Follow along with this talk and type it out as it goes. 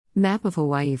Map of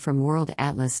Hawaii from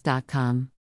worldatlas.com.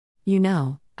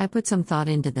 I put some thought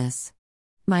into this.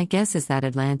 My guess is that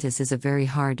Atlantis is a very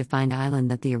hard to find island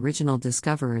that the original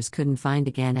discoverers couldn't find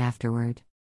again afterward.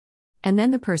 And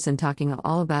then the person talking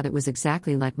all about it was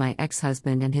exactly like my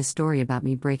ex-husband and his story about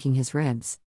me breaking his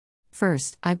ribs.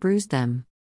 First, I bruised them.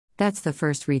 That's the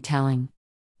first retelling.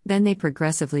 Then they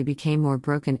progressively became more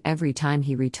broken every time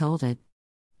he retold it.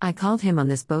 I called him on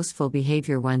this boastful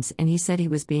behavior once and he said he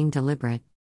was being deliberate.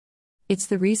 It's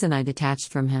the reason I detached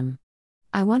from him.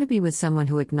 I want to be with someone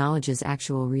who acknowledges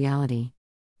actual reality.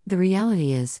 The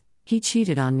reality is, he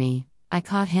cheated on me, I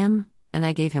caught him, and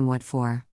I gave him what for.